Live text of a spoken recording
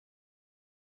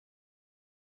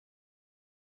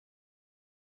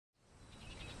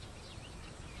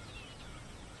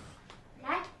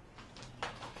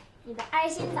你的爱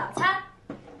心早餐。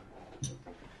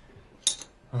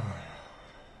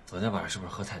昨天晚上是不是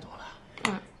喝太多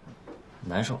了？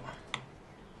难受。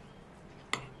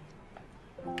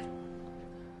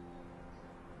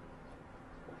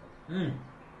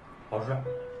好吃。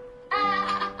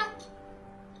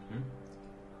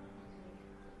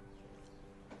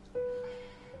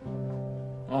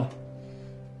哦，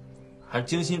还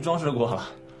精心装饰过了，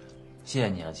谢谢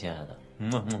你啊，亲爱的。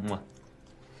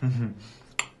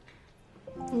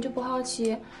你就不好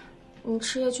奇，你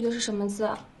吃下去的是什么字？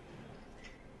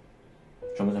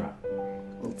什么字啊？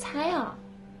你猜啊？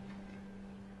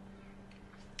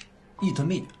一吞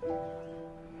蜜。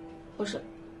不是。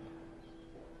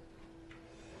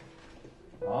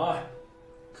啊，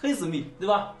黑丝蜜对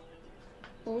吧？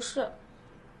不是。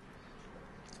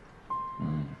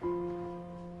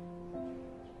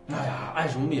哎呀，爱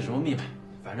什么蜜什么蜜呗，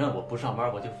反正我不上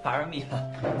班，我就发着蜜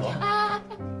了。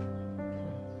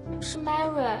是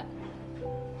Mary。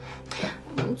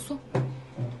你坐。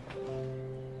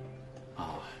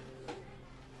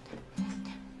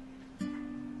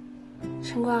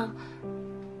晨光，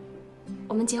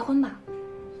我们结婚吧。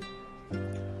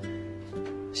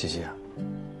西西啊，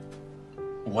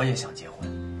我也想结婚，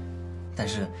但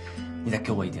是你得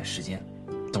给我一点时间，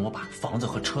等我把房子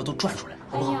和车都赚出来，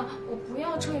好不好？哎呀，我不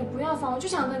要车也不要房，我就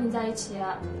想跟你在一起。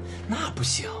那不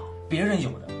行，别人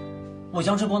有的，我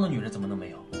杨晨光的女人怎么能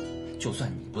没有？就算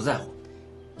你不在乎，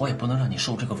我也不能让你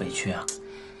受这个委屈啊。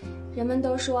人们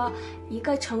都说，一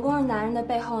个成功的男人的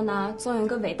背后呢，总有一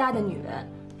个伟大的女人。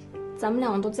咱们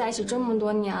两个都在一起这么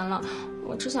多年了，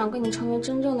我只想跟你成为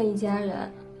真正的一家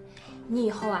人。你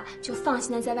以后啊，就放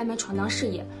心的在外面闯荡事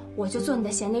业，我就做你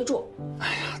的贤内助。哎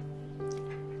呀，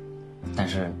但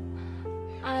是，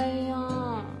哎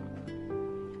呀，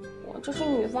我这是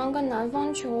女方跟男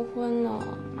方求婚呢，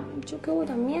你就给我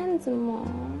点面子嘛。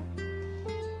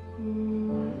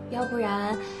要不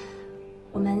然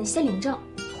我们先领证，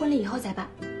婚礼以后再办，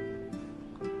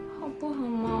好不好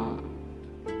嘛？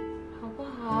好不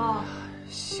好？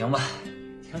行吧，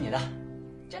听你的。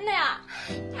真的呀？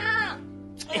啊！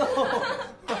哎呦，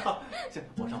行，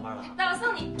我上班了。来，我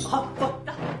送你。好，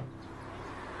走。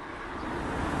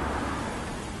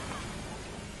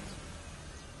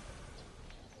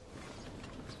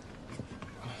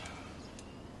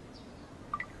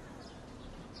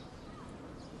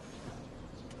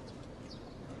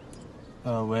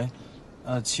喂，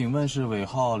请问是尾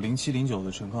号0709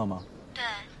的乘客吗？对。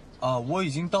我已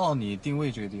经到你定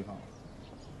位这个地方了。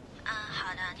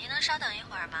好的，您能稍等一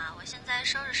会儿吗？我现在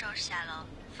收拾收拾下楼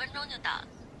，5分钟就到了。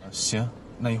行，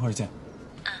那一会儿见。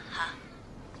好。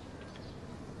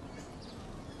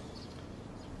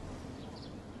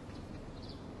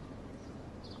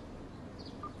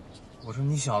我说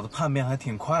你小子叛变还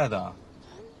挺快的，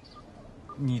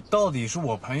你到底是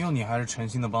我朋友你还是诚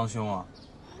心的帮凶啊？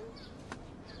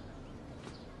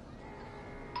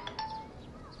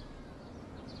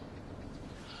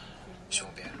兄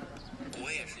弟，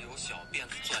我也是有小辫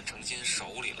子攥成金手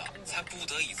里了，才不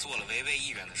得已做了违背意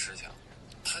愿的事情。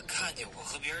他看见我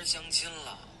和别人相亲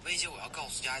了，威胁我要告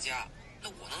诉佳佳，那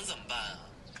我能怎么办啊？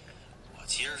我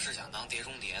其实是想当碟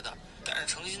中谍的，但是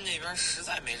诚心那边实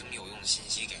在没什么有用的信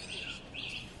息给你。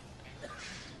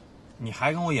你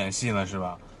还跟我演戏呢是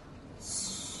吧？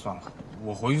算了，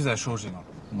我回去再收拾你了，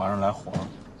马上来活了。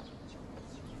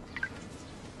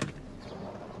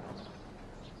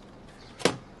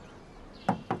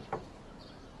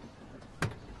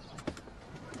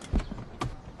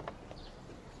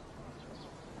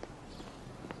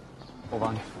我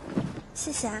帮你。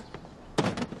谢谢啊。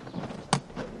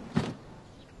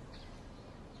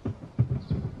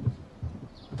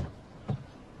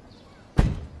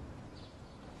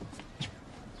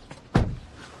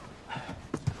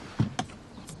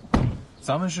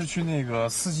咱们是去那个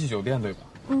四季酒店对吧？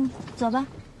走吧。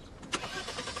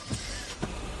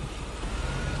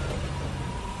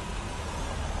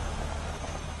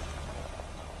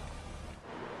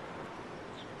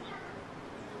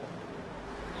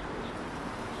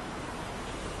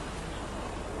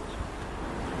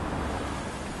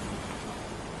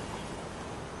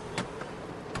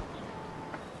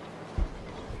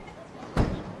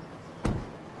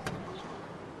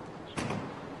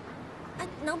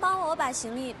能帮我把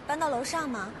行李搬到楼上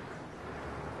吗？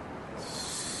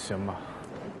行吧。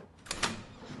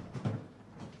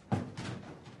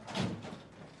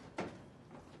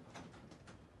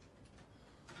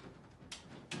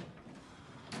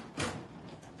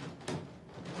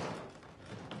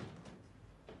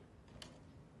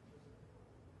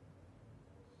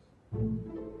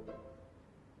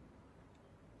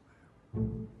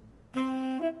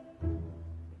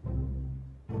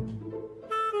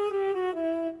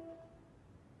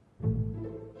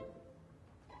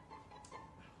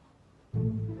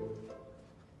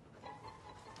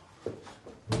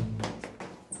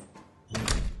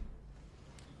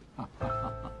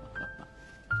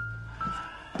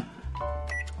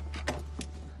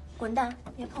滚蛋，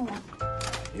别碰我！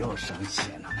又生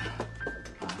气了呢。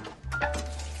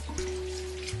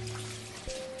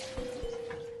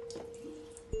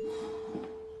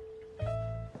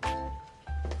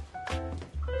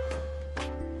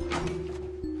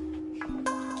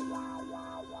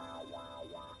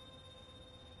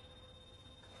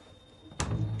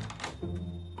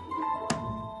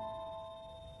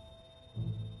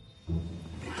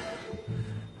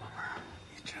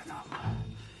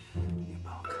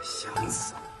想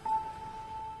死了！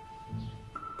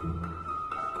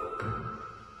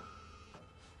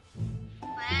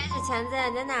喂，小强子，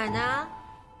你在哪儿呢？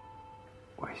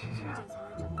喂，欣欣，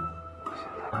我现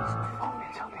在不方便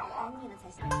讲电话。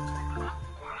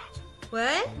喂，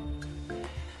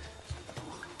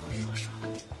说说。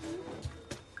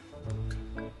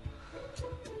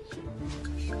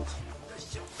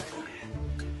小白脸，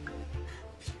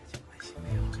撇清关系没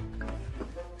有？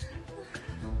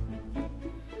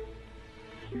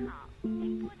你好，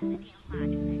您拨打的电话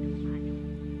正在通话中。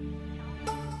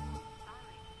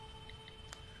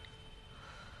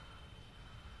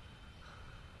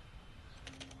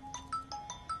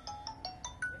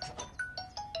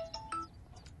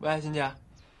喂，欣姐，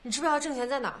你知不知道挣钱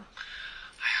在哪儿？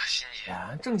哎呀，欣姐，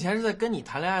挣钱是在跟你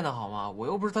谈恋爱呢，好吗？我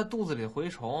又不是他肚子里的蛔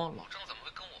虫，老郑怎么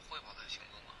会跟我汇报他的行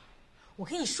踪呢？我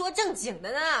跟你说正经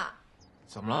的呢。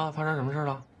怎么了？发生什么事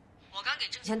了？我刚给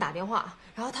挣钱打电话，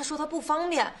然后他说他不方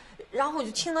便，然后我就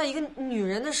听到一个女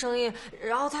人的声音，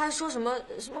然后他还说什么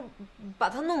把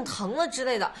他弄疼了之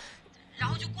类的，然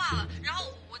后就挂了。然后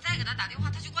我再给他打电话，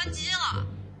他就关机了。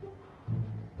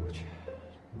我去，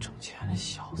挣钱的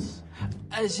小子！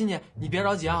哎，欣姐，你别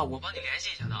着急啊，我帮你联系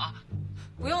一下他啊。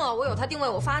不用了，我有他定位，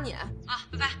我发你啊，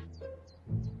拜拜。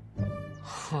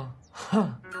哼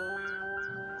哼，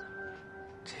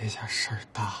这下事儿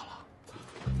大了。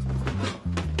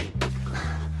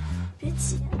别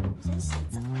急，我先洗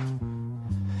澡。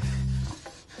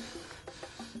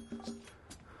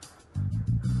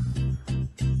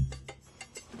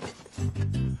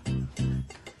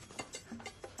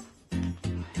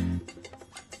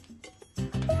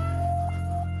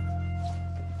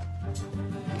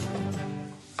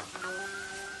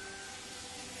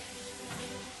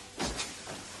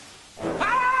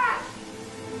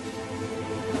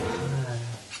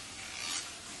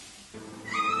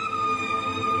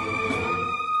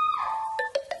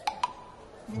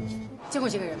见过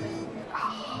这个人没？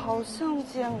好像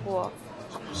见过，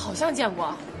好像见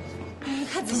过。你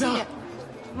看仔细，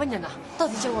问着呢，到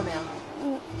底见过没有？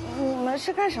你们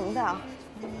是干什么的啊？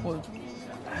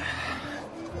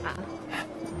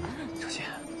小谢，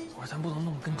我说咱不能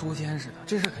弄得跟捉奸似的，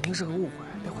这事肯定是个误会，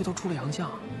别回头出了洋相。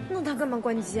那他干嘛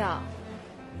关机啊？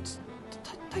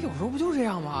他有时候不就这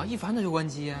样吗？一烦他就关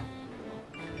机。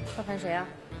他烦谁啊？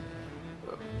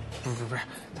不是，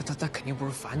他肯定不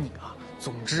是烦你啊。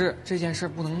总之这件事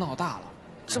不能闹大了。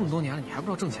这么多年了，你还不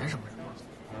知道挣钱什么人吗？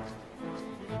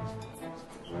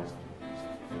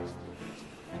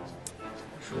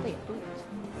说的也对，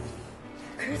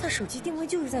可是他手机定位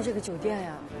就是在这个酒店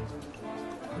呀。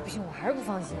不行，我还是不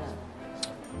放心。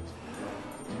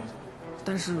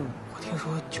但是我听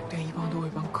说酒店一般都会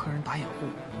帮客人打掩护，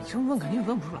你这么问肯定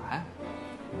问不出来。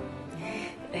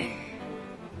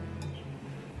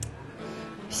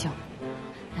行，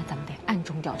那咱们得暗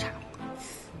中调查。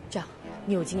这样，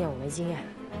你有经验，我没经验，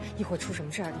一会儿出什么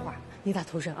事儿的话，你打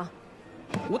头阵啊。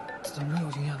我怎么着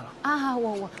有经验的了？啊，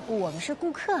我们是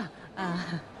顾客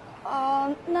啊。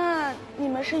那你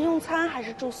们是用餐还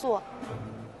是住宿？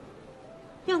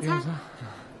用餐。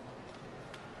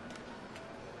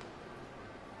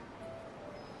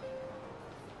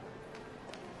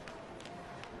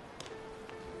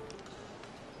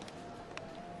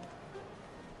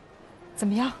怎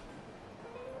么样？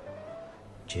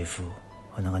杰夫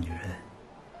和那个女人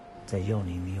在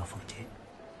1001房间。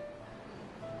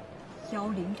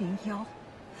1001。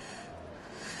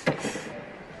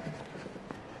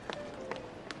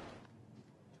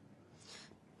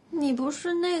你不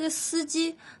是那个司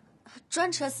机，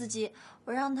专车司机，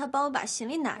我让他帮我把行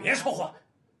李拿上。别说话，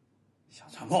小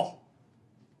参谋。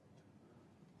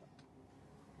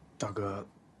大哥，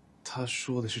他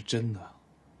说的是真的。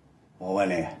我问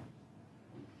你，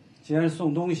既然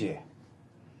送东西，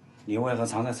你为何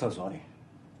藏在厕所里？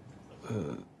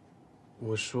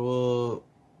我说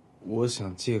我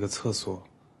想借个厕所，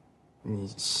你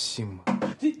信吗？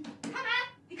你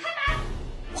开门！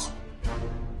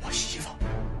我媳妇。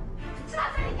知道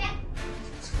在里面，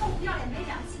臭不要脸没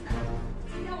良心的！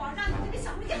今天晚上让你这个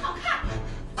小狐狸好看！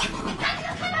赶紧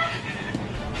开门！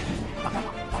帮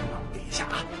等一下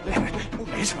啊，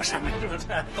没什么事，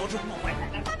都是误会。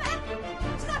开门！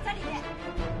知道在里面，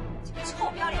这个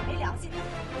臭不要脸没良心的！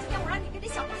今天我让你给那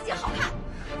小东西好看，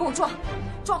给我撞，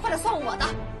撞坏了算我的。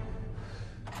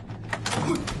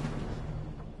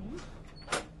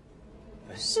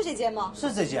是这间吗？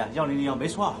是这间，1001没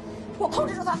错。我控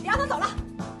制住他，别让他走了。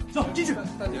走，进去。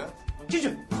大姐，进去。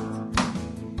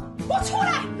给我出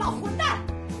来，老混蛋！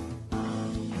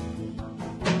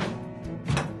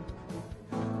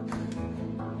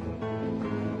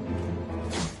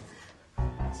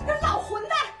这个老混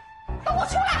蛋，等我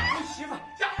出来！媳妇，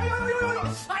哎呦！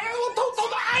哎呀，我头疼！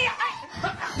哎呀！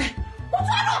我抓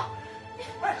住！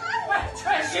哎，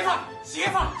媳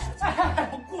妇，哎，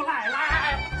过来！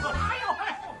哎呦！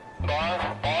保安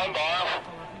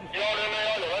，1001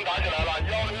有人打起来了，1001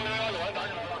有人打起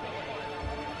来了。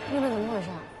那边怎么回事？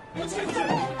不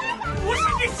是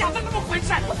你想的那么回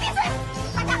事！我闭嘴！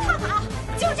大家看看啊，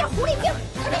就是这狐狸精，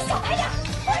他那小白脸，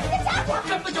我是你的家伙，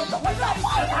根本就不会乱放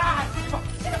他！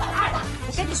这个王二的，我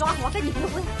跟你说，我跟你离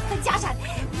婚，分家产，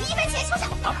你一分钱收下。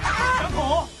小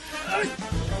孔，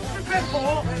太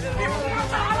孔，你不要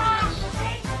打了！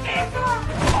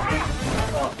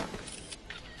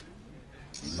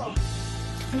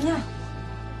怎么样？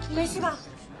没事吧？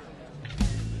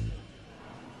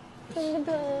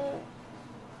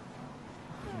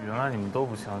原来你们都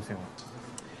不相信我。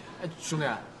哎，兄弟，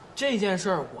这件事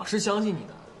儿我是相信你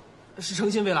的，是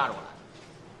诚心非拉着我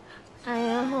来。哎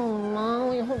呀，好吗？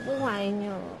我以后不怀疑你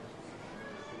了。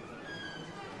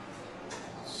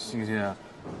欣欣，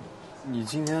你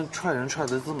今天踹人踹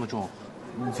得这么重，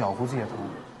你脚估计也疼。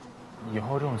以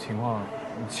后这种情况，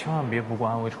你千万别不顾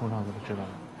安危冲上去，知道吗？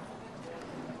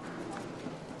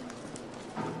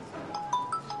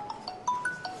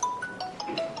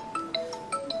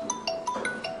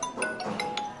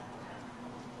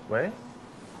喂？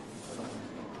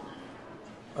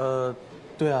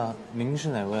对啊，您是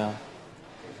哪位啊？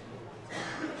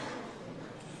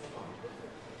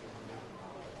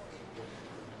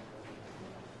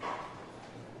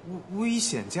危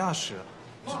险驾驶？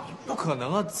不可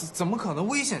能啊！怎么可能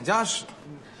危险驾驶？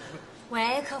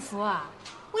喂，客服，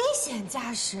危险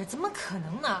驾驶怎么可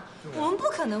能呢？我们不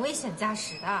可能危险驾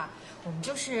驶的，我们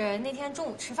就是那天中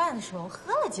午吃饭的时候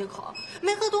喝了几口，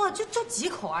没喝多，就几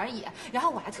口而已。然后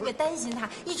我还特别担心他，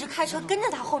一直开车跟着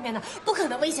他后面的，不可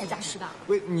能危险驾驶的。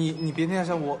喂，你别听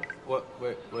下我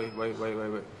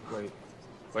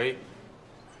喂。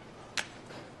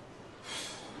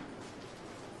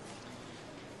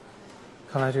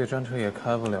看来这个专车也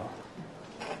开不了。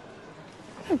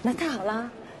那太好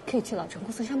了，可以去老陈公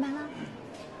司上班啦。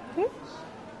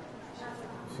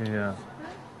欣欣，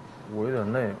我有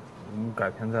点累，我们改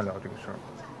天再聊这个事儿。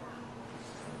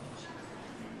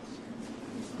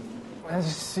哎，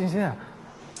欣欣，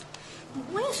你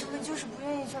为什么就是不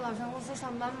愿意去老陈公司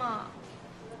上班嘛？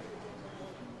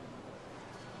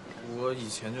我以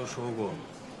前就说过，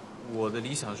我的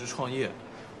理想是创业，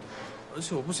而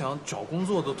且我不想找工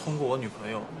作都通过我女朋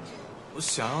友，我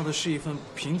想要的是一份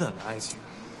平等的爱情。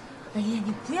哎呀，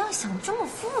你不要想这么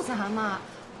复杂嘛！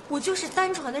我就是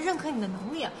单纯的认可你的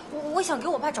能力，我想给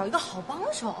我爸找一个好帮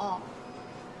手。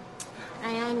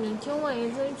哎呀，你听我一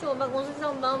句，去我爸公司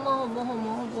上班吗？好不好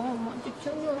嘛？好不好嘛？就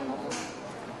听听嘛。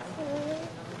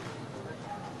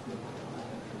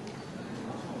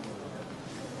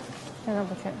现在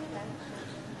不去。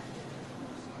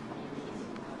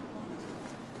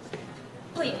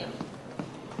对。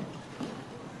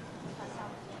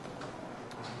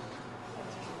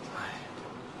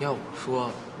要我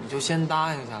说，你就先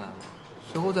答应下来吧，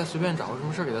随后再随便找个什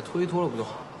么事给他推脱了不就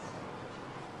好了？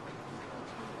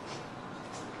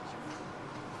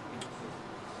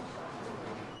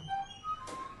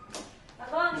老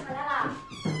公，你回来啦！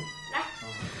来，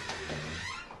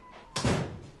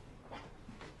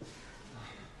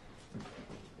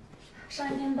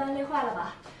上一天班累坏了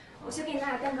吧？我去给你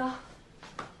拿点蛋糕。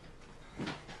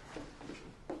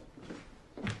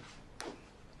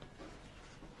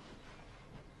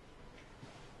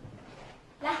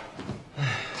来，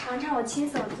尝尝我亲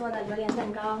手做的榴莲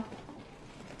蛋糕。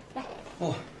来。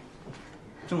哇，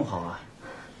这么好啊！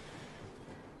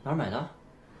哪儿买的？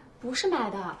不是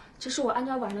买的，这是我按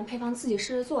照网上配方自己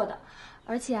试着做的，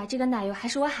而且啊，这个奶油还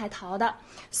是我海淘的，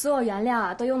所有原料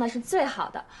啊都用的是最好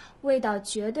的，味道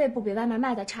绝对不比外面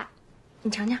卖的差。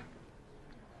你尝尝。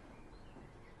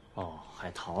哦，海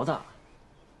淘的，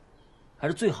还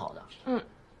是最好的。嗯。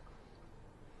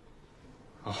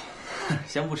哦，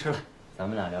先不吃了，咱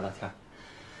们俩聊聊天。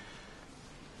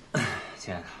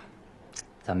亲爱的，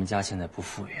咱们家现在不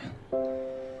富裕，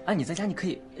哎，你在家你可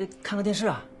以看看电视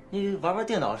啊，你玩玩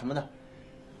电脑什么的，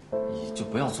你就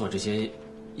不要做这些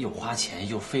又花钱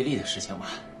又费力的事情嘛。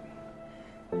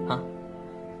啊？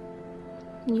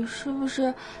你是不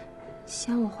是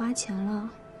嫌我花钱了？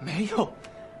没有，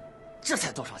这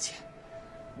才多少钱？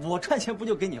我赚钱不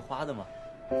就给你花的吗？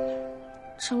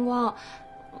晨光，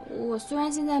我虽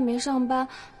然现在没上班，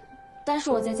但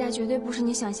是我在家绝对不是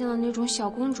你想象的那种小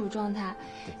公主状态。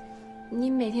你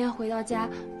每天回到家，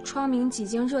窗明几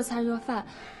净，热菜热饭，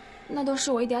那都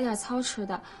是我一点点操持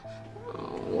的。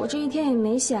我这一天也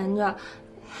没闲着，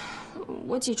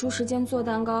我挤出时间做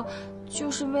蛋糕，就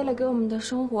是为了给我们的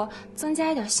生活增加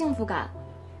一点幸福感。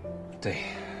对，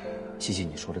西西，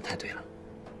你说的太对了。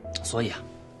所以啊，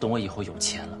等我以后有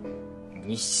钱了，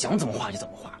你想怎么花就怎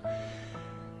么花。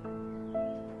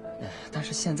但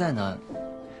是现在呢，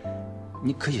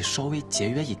你可以稍微节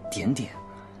约一点点。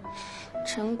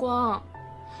晨光，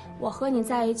我和你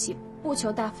在一起不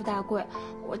求大富大贵，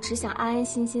我只想安安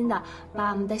心心的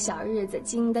把我们的小日子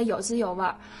经营得有滋有味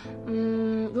儿。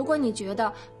如果你觉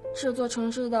得这座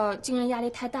城市的经营压力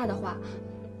太大的话，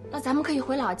那咱们可以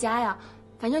回老家呀，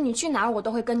反正你去哪儿我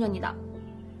都会跟着你的。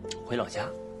回老家？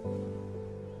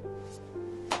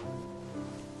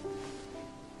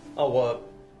啊，我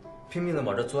拼命的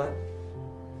往这钻，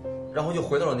然后又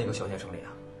回到了那个小县城里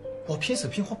啊。我拼死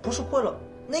拼活不是过了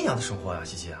那样的生活呀，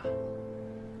西西啊。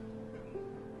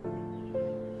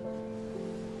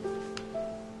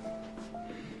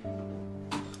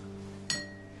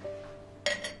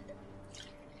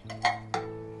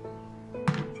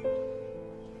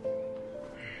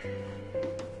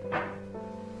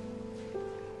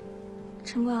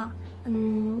晨光，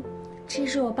这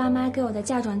是我爸妈给我的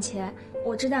嫁妆钱，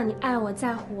我知道你爱我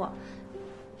在乎我，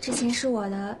这钱是我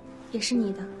的，也是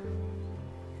你的。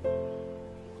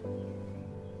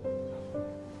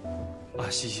啊，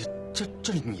西西，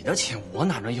这是你的钱，我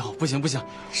哪能要？不行不行！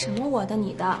什么我的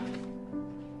你的？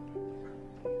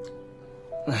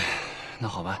哎，那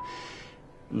好吧，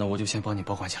那我就先帮你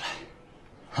保管起来，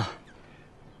啊。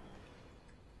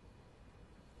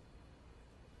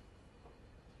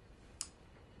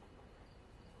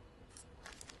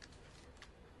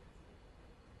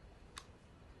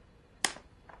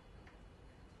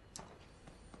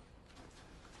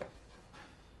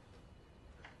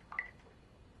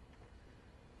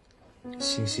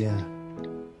欣欣，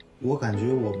我感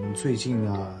觉我们最近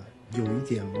啊有一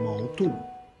点矛盾。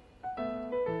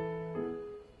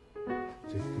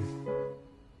对，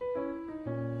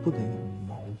不能有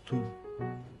矛盾。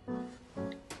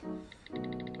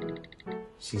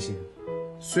欣欣，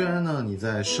虽然呢你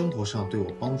在生活上对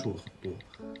我帮助了很多，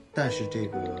但是这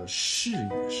个事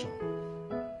业上，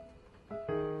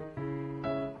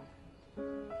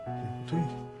对。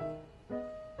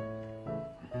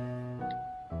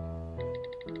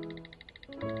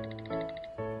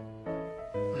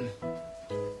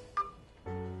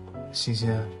欣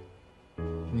欣，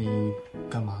你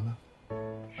干嘛呢？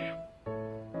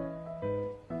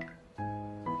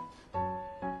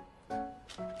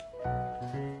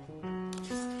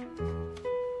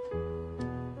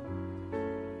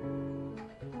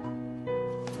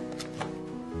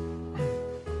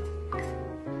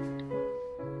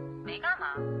没干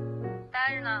嘛，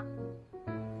待着呢。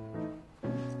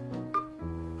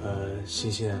欣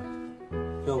欣，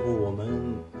要不我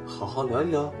们好好聊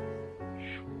一聊？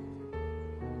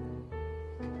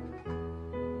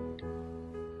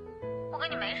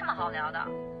好聊的。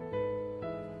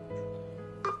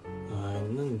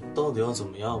那你到底要怎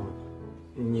么样嘛？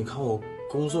你看我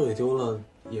工作也丢了，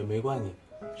也没怪你，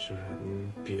是不是？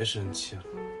你别生气了。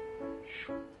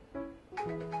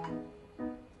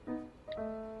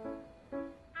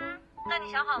那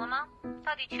你想好了吗？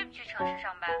到底去不去城市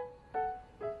上班？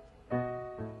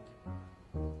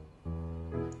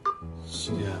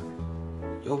欣姐，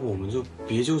要不我们就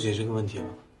别纠结这个问题了。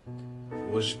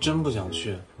我是真不想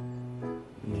去。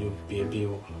你就别逼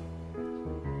我了。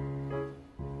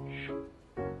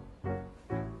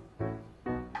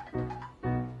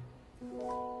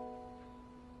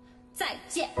再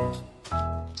见。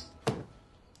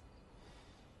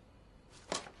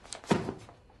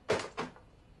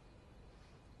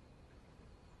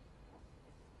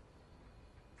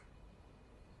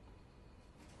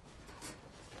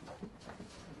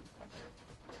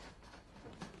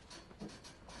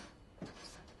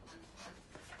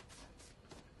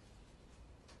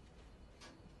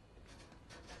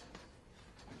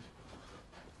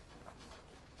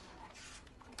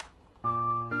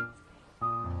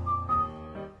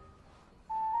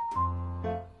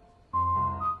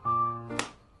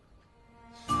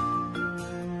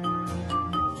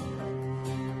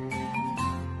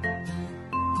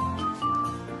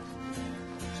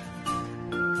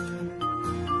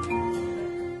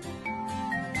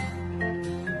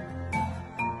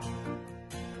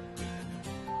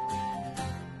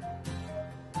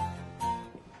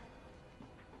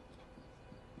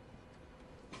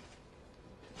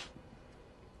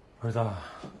儿子，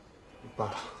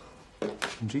爸，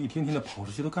你这一天天的跑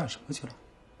出去都干什么去了？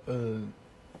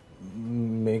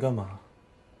没干嘛。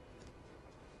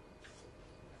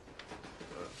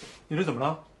你这怎么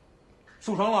了？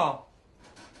受伤了？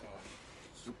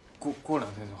过2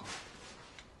天就好。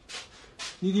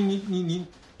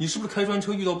你是不是开专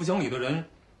车遇到不讲理的人，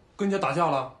跟人家打架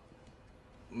了？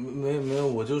没有，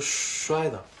我就摔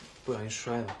的，不小心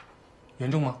摔的。严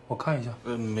重吗？我看一下。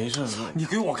没事。你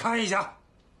给我看一下。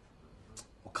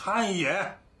我看一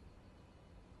眼。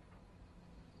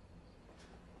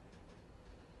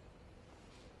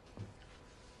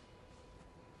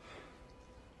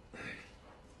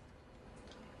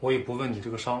我也不问你这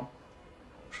个伤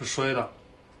是摔的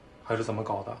还是怎么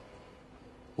搞的，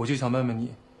我就想问问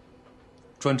你，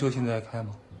专车现在还开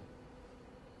吗？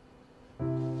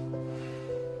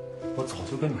我早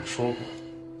就跟你说过，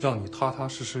让你踏踏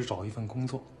实实找一份工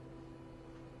作。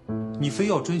你非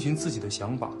要遵循自己的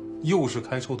想法，又是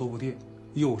开臭豆腐店，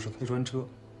又是开专车，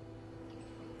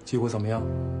结果怎么样？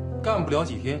干不了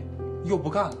几天又不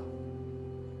干了，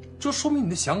这说明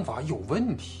你的想法有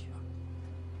问题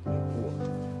啊！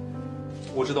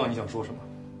我知道你想说什么，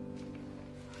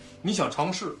你想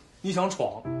尝试，你想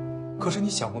闯，可是你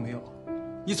想过没有？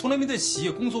你从来没在企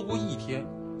业工作过1天，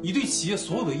你对企业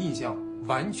所有的印象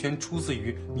完全出自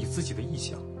于你自己的臆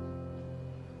想。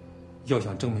要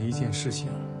想证明一件事情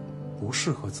不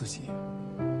适合自己，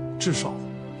至少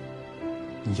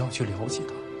你要去了解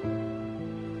它。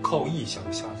靠臆想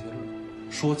下结论，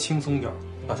说轻松点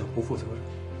那就不负责任，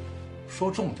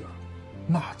说重点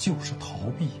那就是逃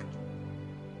避呀。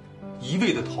一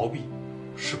味的逃避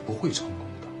是不会成功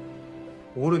的。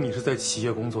无论你是在企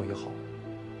业工作也好，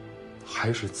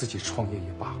还是自己创业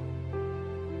也罢。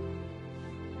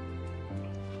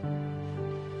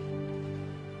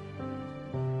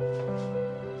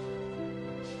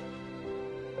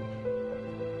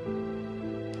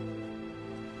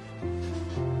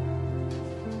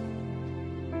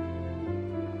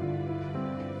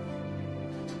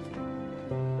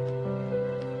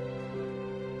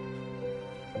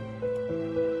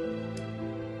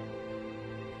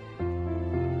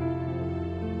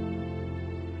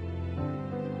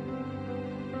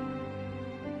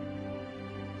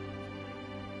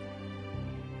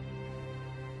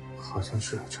好像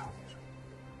是还差点什么，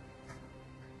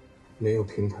没有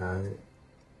平台，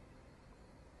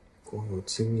光有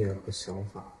经验和想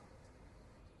法，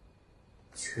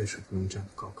确实不能站得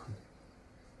高看点。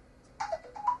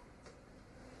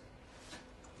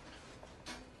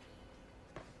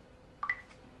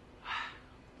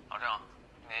老郑，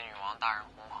你那女王大人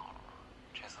哄好了吗？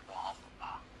这次不好哄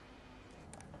吧？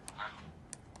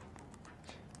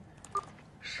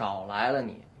少来了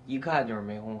你，一看就是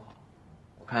没哄好。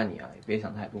我看你啊，也别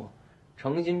想太多。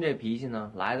程心这脾气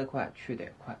呢，来得快，去得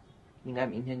也快，应该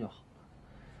明天就好了。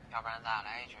要不然咱俩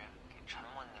来一局，给沉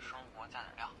闷的生活加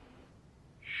点料。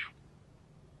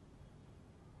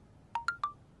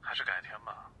还是改天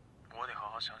吧，我得好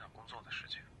好想想工作的事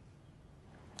情。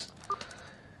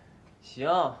行，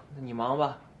那你忙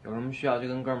吧，有什么需要就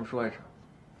跟哥们说一声，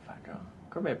反正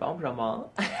哥们也帮不上忙。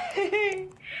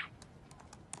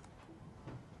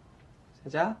小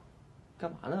佳，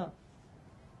干嘛呢？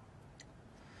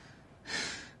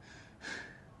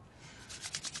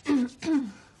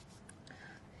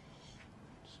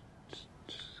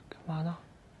干嘛呢？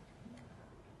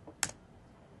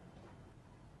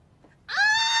啊！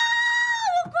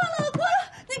我过了！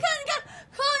你看，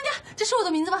这是我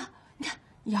的名字吧？你看，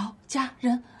姚家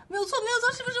人，没有错，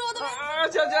是不是我的名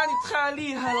字？佳佳，你太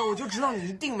厉害了，我就知道你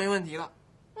一定没问题了。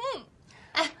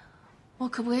哎，我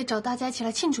可不可以找大家一起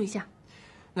来庆祝一下？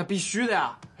那必须的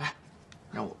呀！来，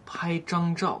让我拍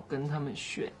张照跟他们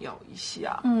炫耀一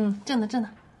下。真的。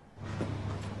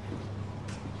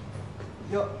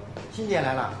哟，欣姐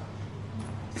来了，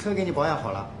车给你保养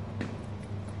好了。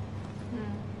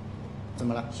怎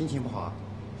么了？心情不好啊？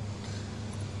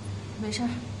没事，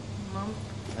忙。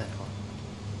哎，好。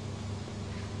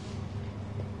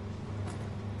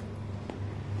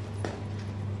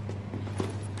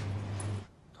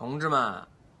同志们，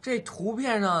这图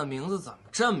片上的名字怎么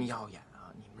这么耀眼啊？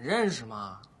你们认识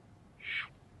吗？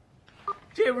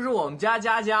这不是我们家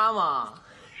佳佳吗？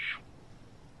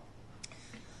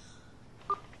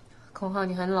孔浩，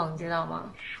你很冷，知道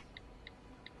吗？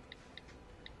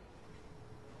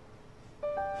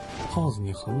耗子，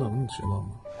你很冷，你知道吗？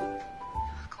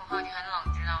孔浩，你很冷，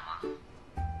知道吗？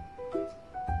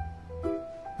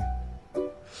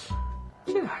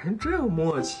这俩人真有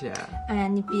默契。哎呀，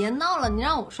你别闹了，你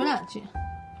让我说2句。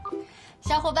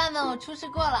小伙伴们，我出事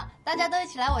过了，大家都一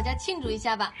起来我家庆祝一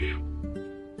下吧。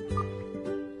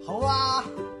好啊！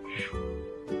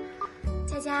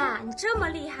佳佳，你这么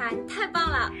厉害，你太棒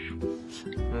了。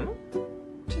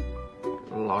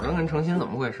这老郑跟程心怎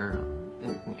么回事啊？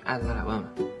你艾特他俩问问。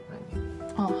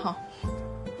哦，好。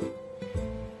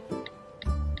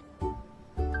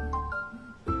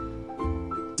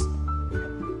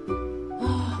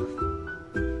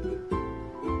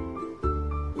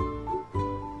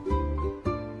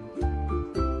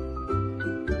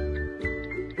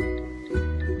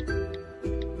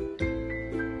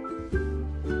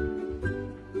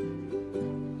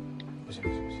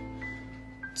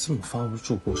这么发不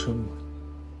住过身吗？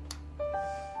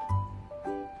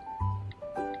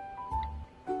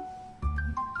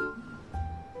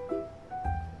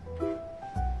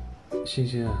欣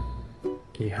欣，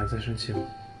你还在生气吗？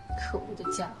可恶的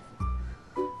家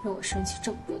伙，让我生气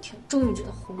这么多天，终于知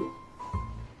道哄我。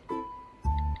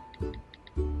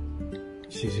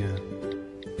欣欣，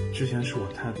之前是我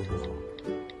态度不好，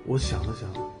我想了想，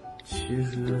其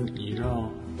实你让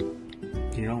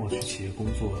我去企业工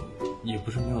作，也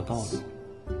不是没有道理。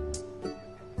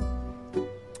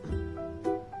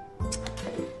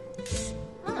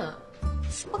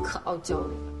什么可傲娇的？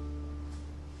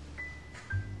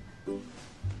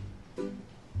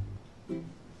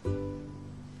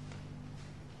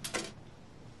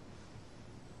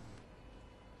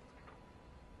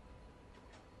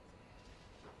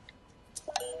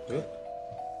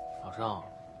老郑，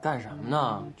干什么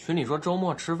呢？群里说周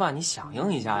末吃饭，你响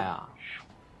应一下呀。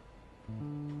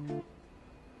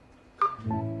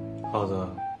耗子，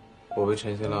我被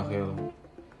陈曦拉黑了。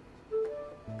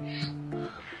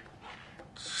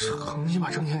程曦把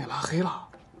郑天给拉黑了。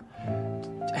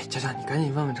哎，佳佳，你赶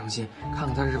紧问问程曦，看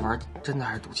看他是玩真的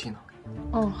还是赌气呢？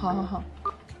好好好。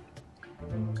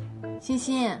欣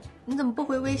欣，你怎么不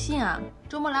回微信啊？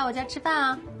周末来我家吃饭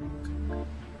啊？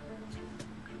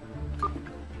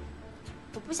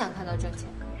我不想看到挣钱。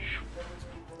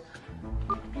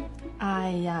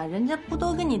哎呀，人家不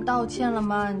都跟你道歉了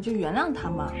吗？你就原谅他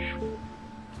嘛。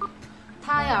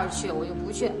他要是去，我就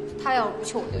不去；他要是不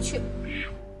去，我就去。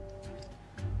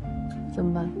怎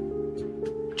么办？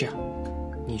这样，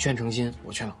你劝程心，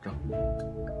我劝老郑。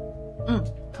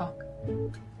好。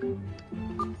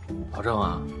老郑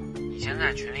啊，你先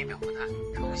在群里表个态，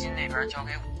程心那边交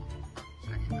给我，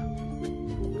赶紧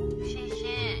的。欣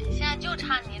欣，现在就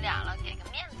差你俩了，给个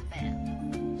面子呗。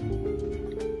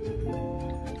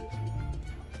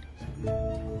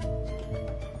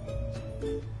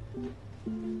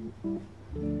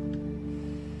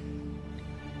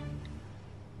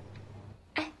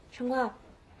哎，晨光，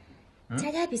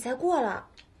佳佳比赛过了，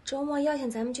周末邀请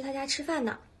咱们去他家吃饭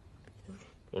呢。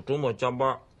我周末加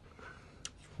班，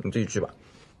你自己去吧。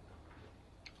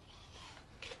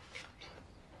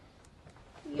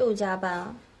又加班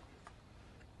啊？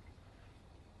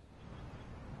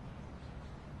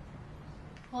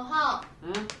王浩，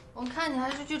我看你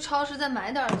还是去超市再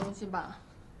买点东西吧。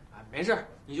没事，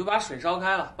你就把水烧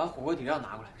开了，把火锅底料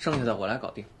拿过来，剩下的我来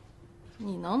搞定。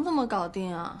你能这么搞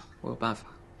定啊？我有办法。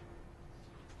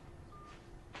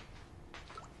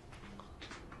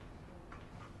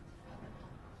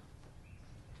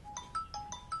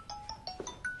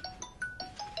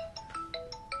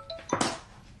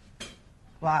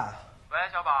喂，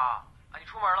小宝，你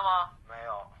出门了吗？没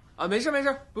有。没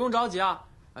事，不用着急啊。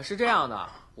是这样的，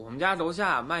我们家楼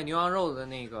下卖牛羊肉的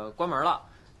那个关门了。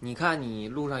你看你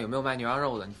路上有没有卖牛羊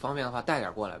肉的？你方便的话带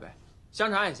点过来呗，香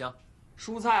肠也行，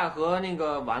蔬菜和那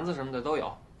个丸子什么的都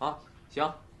有啊。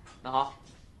行，那好。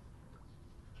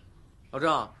老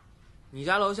郑，你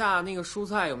家楼下那个蔬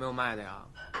菜有没有卖的呀？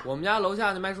我们家楼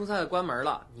下那卖蔬菜的关门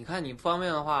了，你看你方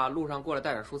便的话，路上过来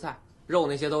带点蔬菜，肉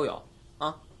那些都有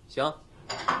啊。行。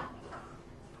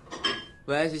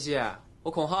喂，西西，我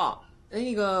孔浩。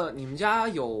那个你们家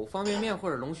有方便面或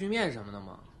者龙须面什么的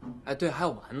吗？哎，对，还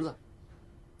有丸子。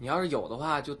你要是有的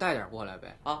话，就带点过来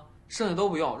呗啊，剩下都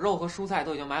不用，肉和蔬菜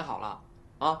都已经买好了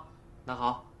啊。那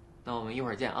好，那我们一会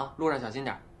儿见啊，路上小心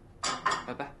点，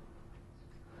拜拜。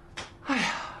哎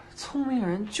呀，聪明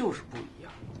人就是不一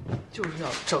样，就是要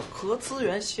整合资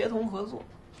源，协同合作。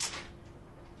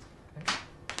哎，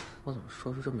我怎么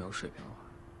说出这么有水平的话？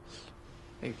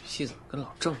哎，语气怎么跟老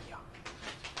郑一样？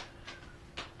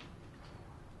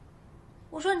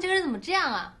我说你这个人怎么这样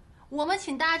啊？我们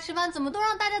请大家吃饭，怎么都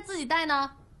让大家自己带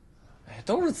呢？哎，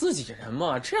都是自己人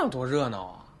嘛，这样多热闹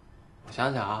啊！我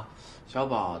想想啊，小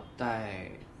宝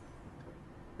带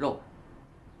肉，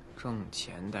挣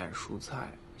钱带蔬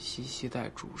菜，西西带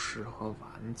主食和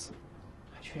丸子，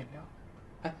还缺饮料。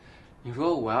哎，你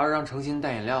说我要是让程心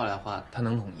带饮料来的话，他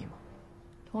能同意吗？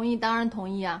同意，当然同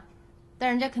意啊，但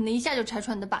人家肯定一下就拆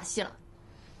穿你的把戏了。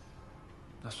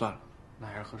那算了，那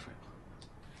还是喝水吧。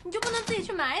你就不能自己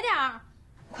去买点儿？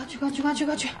快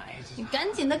去！你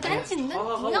赶紧的，你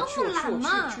不要那么懒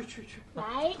嘛！去！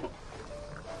来。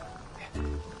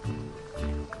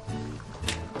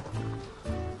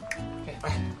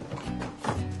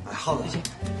哎，耗子，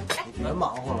你别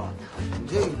忙活了，你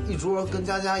这一桌跟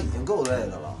佳佳已经够累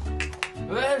的了。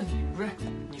不是，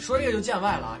你说这个就见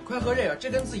外了啊！你快喝这个，这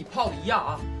跟自己泡的一样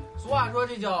啊！俗话说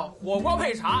这叫火锅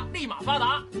配茶，立马发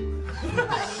达。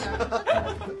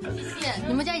西西，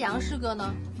你们家杨师哥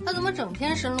呢？他怎么整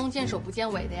天神龙见首不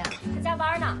见尾的呀？他加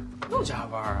班呢。又加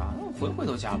班啊？回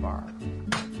都加班。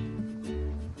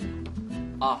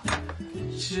啊，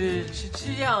是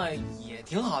这样也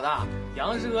挺好的。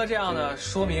杨师哥这样的，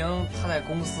说明他在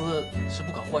公司是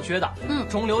不可或缺的。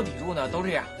中流砥柱呢都这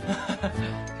样，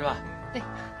是吧？对。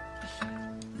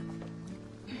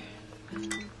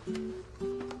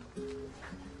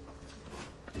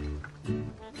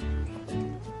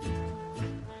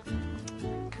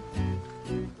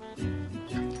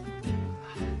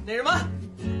那什么，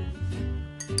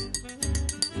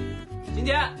今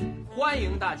天欢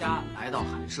迎大家来到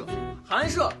寒舍。寒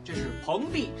舍这是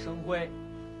蓬荜生辉，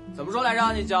怎么说来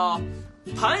着？那叫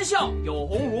谈笑有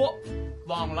鸿儒，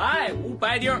往来无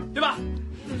白丁，对吧？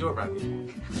你就是白丁。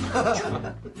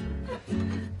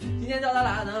今天叫他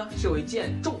来呢，是有一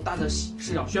件重大的喜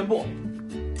事要宣布。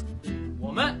我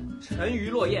们沉鱼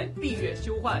落雁、闭月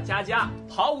羞花佳佳，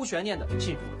毫无悬念的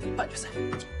进入半决赛。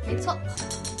没错。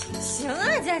行啊，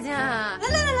佳佳，来，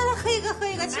喝一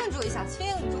个，庆祝一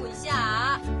下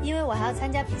啊！因为我还要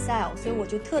参加比赛哦，所以我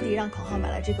就特地让孔浩买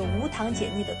了这个无糖解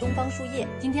腻的东方树叶。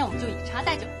今天我们就以茶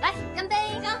代酒，来干杯！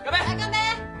行，干杯！来干杯！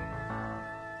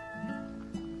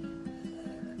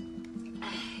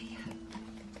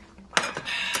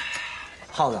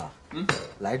耗子，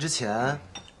来之前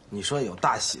你说有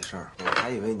大喜事儿，我还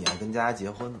以为你要跟佳佳结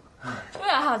婚呢。对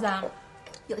啊，耗子，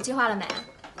有计划了没？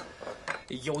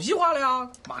有计划了呀，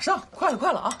马上，快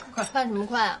了啊，快什么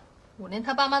快啊！我连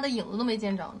他爸妈的影子都没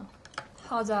见着呢。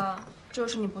耗子，就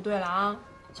是你不对了啊！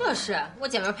就是我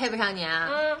姐妹配不上你啊！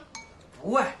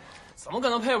不会，怎么可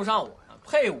能配不上我呢？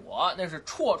配我那是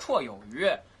绰绰有余，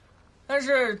但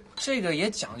是这个也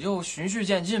讲究循序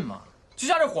渐进嘛。就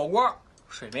像这火锅，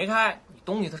水没开，你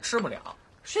东西它吃不了；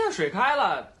现在水开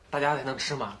了，大家才能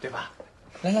吃嘛，对吧？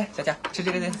来，佳佳吃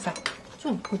这个菜，就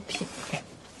你会品。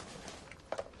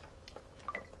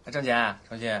郑姐、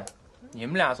程鑫，你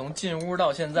们俩从进屋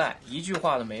到现在一句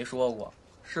话都没说过，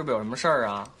是不是有什么事儿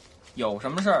啊？有什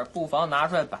么事儿不妨拿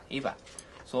出来摆一摆。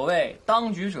所谓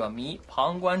当局者迷，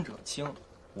旁观者清。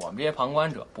我们这些旁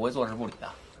观者不会坐视不理的。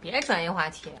别转移话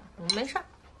题，我们没事儿。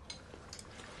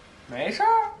没事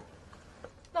儿？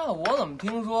那我怎么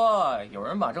听说有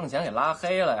人把郑贤给拉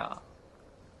黑了呀？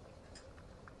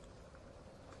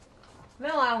没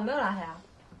有啊，我没有拉黑啊。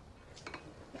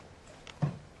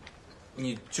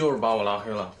你就是把我拉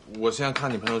黑了。我现在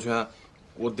看你朋友圈，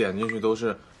我点进去都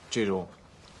是这种，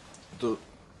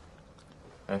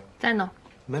在呢，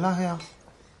没拉黑啊。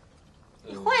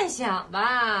你幻想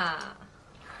吧。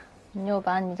你又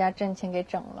把你家挣钱给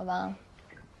整了吧？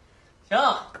行，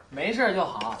没事就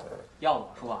好。要我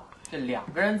说啊，这两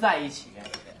个人在一起，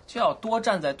就要多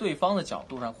站在对方的角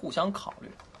度上互相考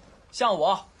虑。像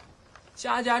我，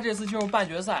佳佳这次进入半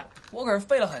决赛，我可是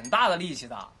费了很大的力气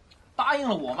的。答应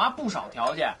了我妈不少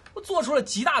条件，我做出了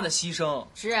极大的牺牲。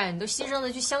是啊，你都牺牲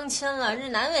的去相亲了，真是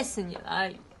难为死你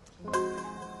了。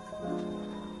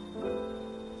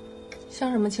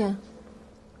相什么亲？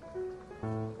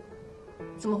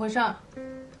怎么回事？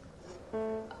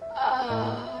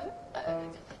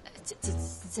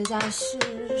佳佳是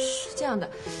这样的，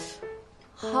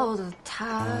耗子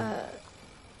他，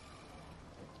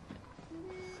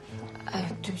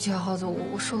哎，对不起啊，耗子，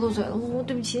我说漏嘴了，我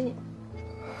对不起你。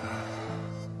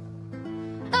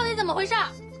到底怎么回事？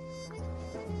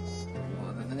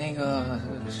我那个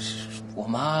我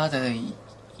妈的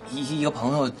一个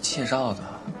朋友介绍的，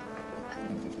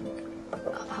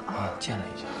见了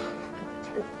一下。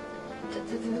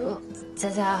佳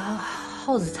佳，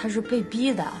耗子他是被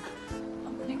逼的，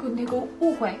那个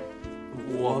误会。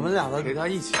我们两个陪他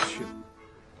一起去的。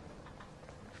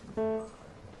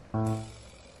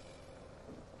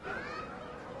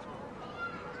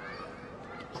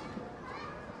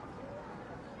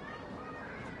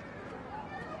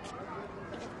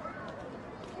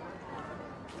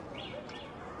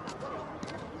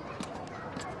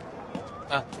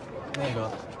哎，那个，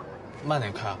慢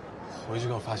点开啊，回去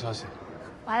给我发消息。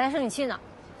我还在生你气呢。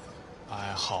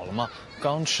哎，好了嘛，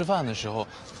刚吃饭的时候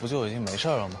不就已经没事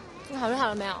了吗？你考虑好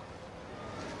了没有？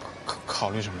考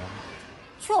虑什么呀？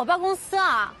去我爸公司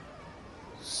啊。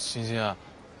欣欣啊，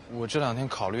我这2天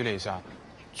考虑了一下，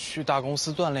去大公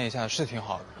司锻炼一下是挺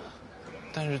好的。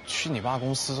但是去你爸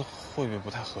公司会不会不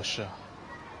太合适啊？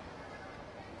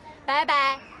拜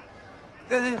拜。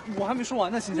我还没说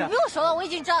完呢，欣欣。你不用说了，我已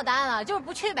经知道答案了，就是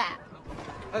不去呗。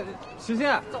欣欣，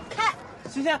走开！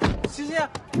欣欣，欣欣，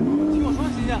听我说，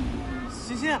欣欣，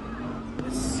欣欣，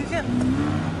欣欣。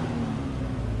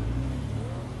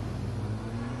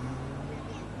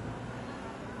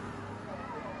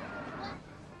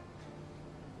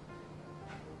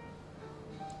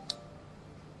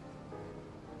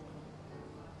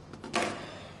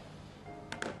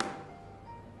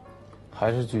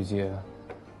还是拒接，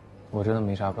我真的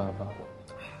没啥办法。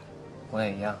我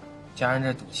也一样，家人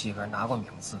这赌气可是拿过名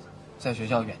次的，在学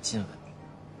校远近闻名，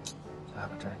家可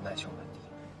真是难求难敌。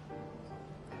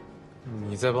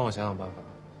你再帮我想想办法，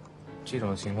这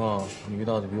种情况你遇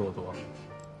到的比我多。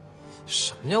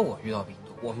什么叫我遇到比你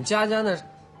多？我们家那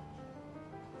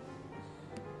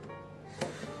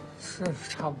是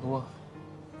差不多。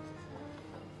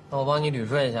那我帮你捋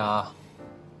顺一下啊，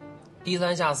低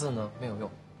三下四呢没有用。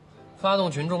发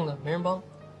动群众呢，没人帮；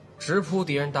直扑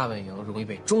敌人大本营，容易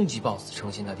被终极 BOSS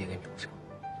诚心他爹给秒杀。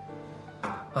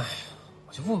哎，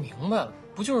我就不明白了，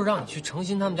不就是让你去诚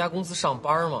心他们家公司上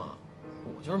班吗？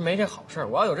我就是没这好事儿，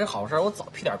我要有这好事儿，我早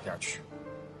屁颠屁颠去。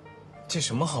这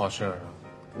什么好事儿啊？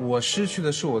我失去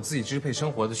的是我自己支配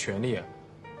生活的权利，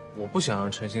我不想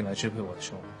让诚心来支配我的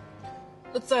生活。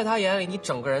那在他眼里，你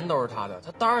整个人都是他的，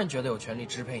他当然觉得有权利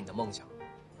支配你的梦想。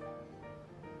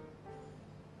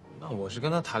那我是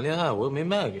跟他谈恋爱，我又没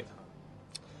卖给他。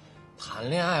谈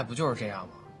恋爱不就是这样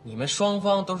吗？你们双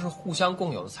方都是互相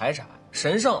共有的财产，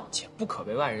神圣且不可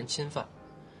被外人侵犯。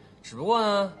只不过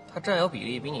呢，他占有比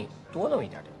例比你多那么一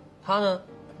点点，他呢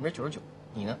99%，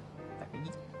你呢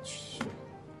1%。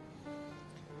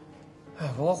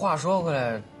哎，不过话说回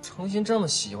来，诚心这么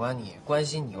喜欢你、关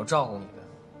心你又照顾你的，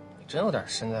你真有点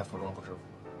身在福中不知福。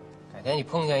改天你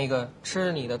碰见一个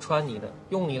吃你的、穿你的、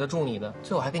用你的、住你的，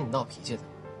最后还跟你闹脾气的，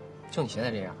就你现在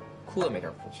这样，哭都没地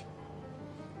儿哭去。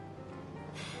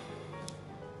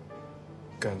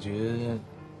感觉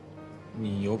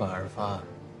你有感而发，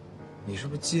你是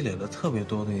不是积累了特别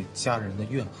多对家人的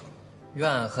怨恨？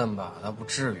怨恨吧，倒不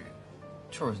至于，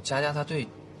就是佳他对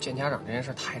见家长这件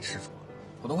事太执着了，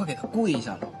我都快给他跪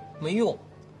下了，没用。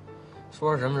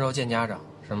说什么时候见家长，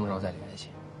什么时候再联系。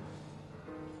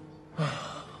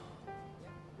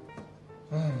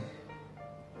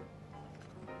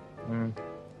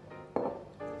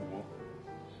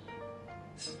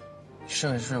你试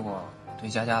没试过对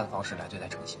佳的方式来对待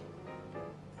诚心？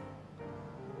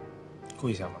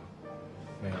跪下吗？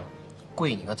没有。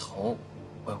跪你个头！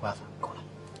我有办法，跟我来。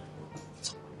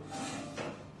走。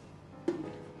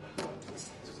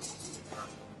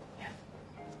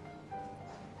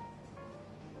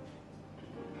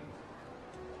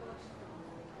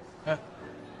哎，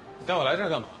你带我来这儿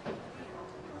干嘛？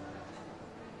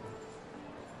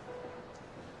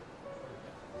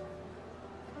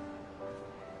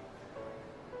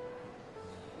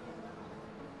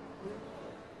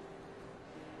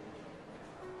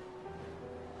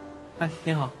哎，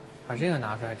您好，把这个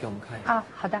拿出来给我们看一下。啊，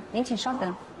好的，您请稍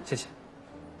等。谢谢。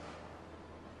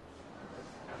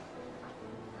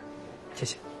谢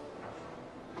谢。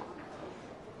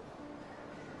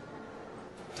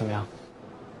怎么样？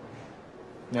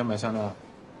你要买香奈儿？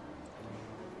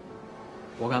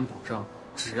我敢保证，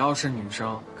只要是女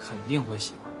生，肯定会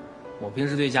喜欢。我平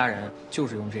时对家人就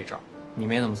是用这招。你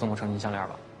没怎么送过诚心项链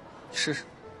吧？你试试。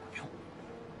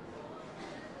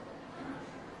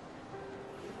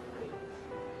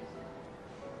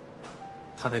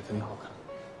它得肯定好看。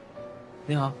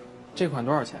您好，这款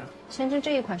多少钱啊？先生，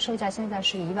这一款售价现在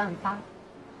是18000。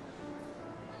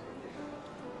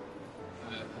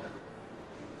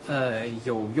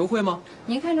有优惠吗？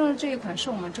您看中的这一款是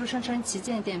我们周生生旗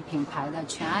舰店品牌的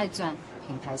全爱钻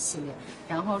品牌系列，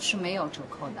然后是没有折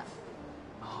扣的。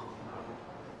哦，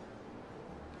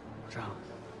这样，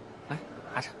来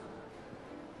拿着。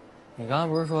你刚才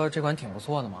不是说这款挺不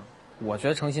错的吗？我觉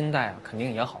得诚心戴啊，肯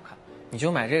定也好看。你就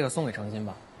买这个送给诚心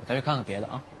吧，我再去看看别的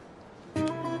啊。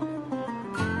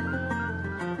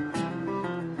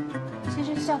先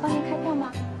生，需要帮您开票吗？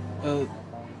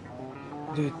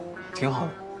对，挺好。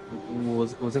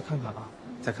我再看看啊，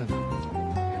再看看。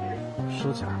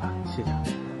收起来了，谢谢。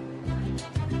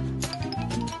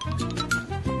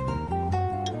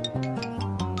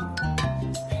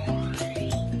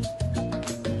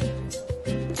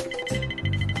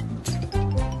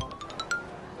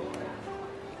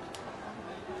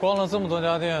逛了这么多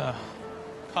家店，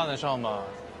看得上吧，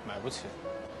买不起；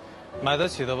买得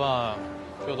起的吧，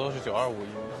就都是9251。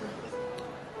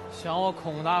想我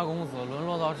孔大公子沦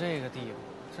落到这个地步，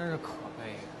真是可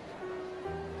悲。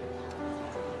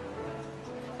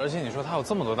而且你说他有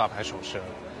这么多大牌首饰，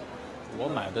我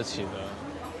买得起的，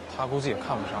他估计也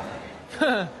看不上我。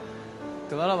哼，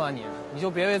得了吧你就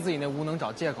别为自己那无能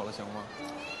找借口了，行吗？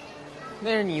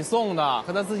那是你送的，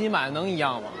和他自己买的能一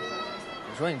样吗？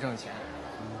你说你挣钱，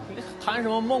你谈什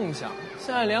么梦想？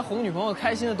现在连哄女朋友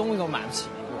开心的东西都买不起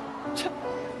一个。切！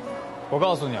我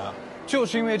告诉你啊，就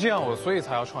是因为这样，所以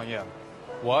才要创业的。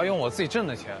我要用我自己挣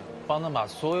的钱，帮他把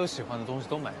所有喜欢的东西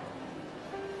都买。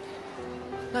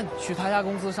那你去他家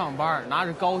公司上班，拿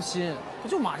着高薪，不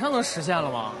就马上能实现了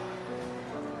吗？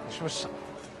你是不是傻？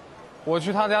我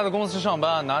去他家的公司上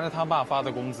班，拿着他爸发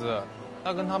的工资，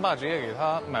那跟他爸直接给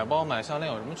他买包买项链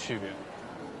有什么区别？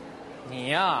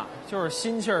你呀，就是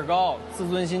心气儿高，自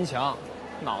尊心强，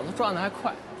脑子转得还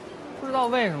快，不知道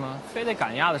为什么非得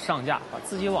赶鸭子上架，把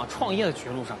自己往创业的绝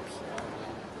路上劈。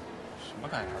什么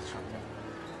赶鸭子上架？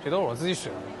这都是我自己选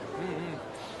的。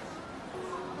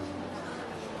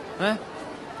哎，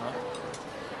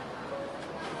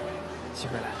机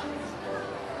会来了。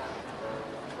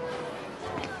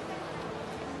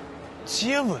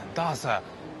接吻大赛，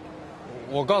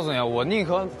我告诉你啊，我宁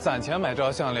可攒钱买这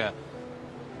条项链，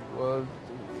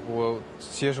我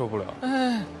接受不了。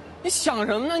哎，你想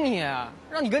什么呢你？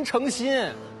让你跟程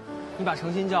心，你把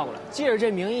程心叫过来，借着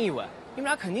这名义一吻，你们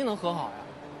俩肯定能和好呀。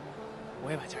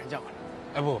我也把家人叫过来。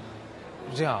哎不，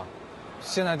是这样，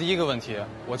现在第一个问题，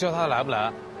我叫他来不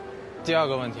来？第二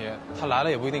个问题，他来了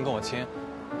也不一定跟我亲，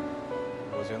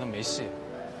我觉得没戏。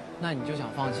那你就想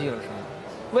放弃了是吗？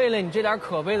为了你这点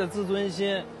可悲的自尊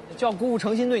心，就要辜负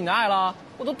诚心对你的爱了？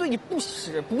我都对你不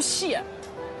耻不屑。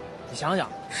你想想，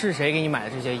是谁给你买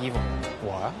的这些衣服？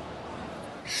我啊。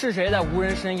是谁在无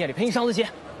人深夜里陪你上自习？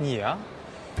你啊。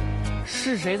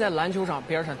是谁在篮球场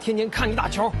边上天天看你打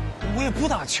球？我也不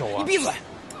打球啊。你闭嘴！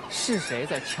是谁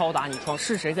在敲打你窗？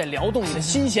是谁在撩动你的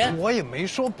心弦？我也没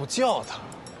说不叫他。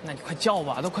那你快叫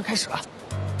吧，都快开始了。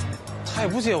他也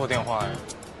不接我电话呀。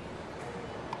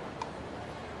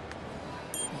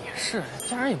也是，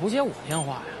家人也不接我电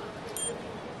话呀。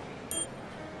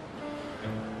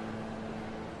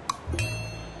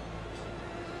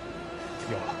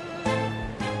有了。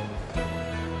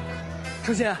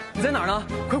程心，你在哪儿呢？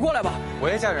快过来吧。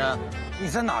喂，家人，你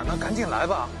在哪儿呢？赶紧来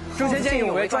吧。程心见义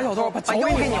勇为，抓小偷，把脚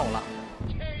给扭了。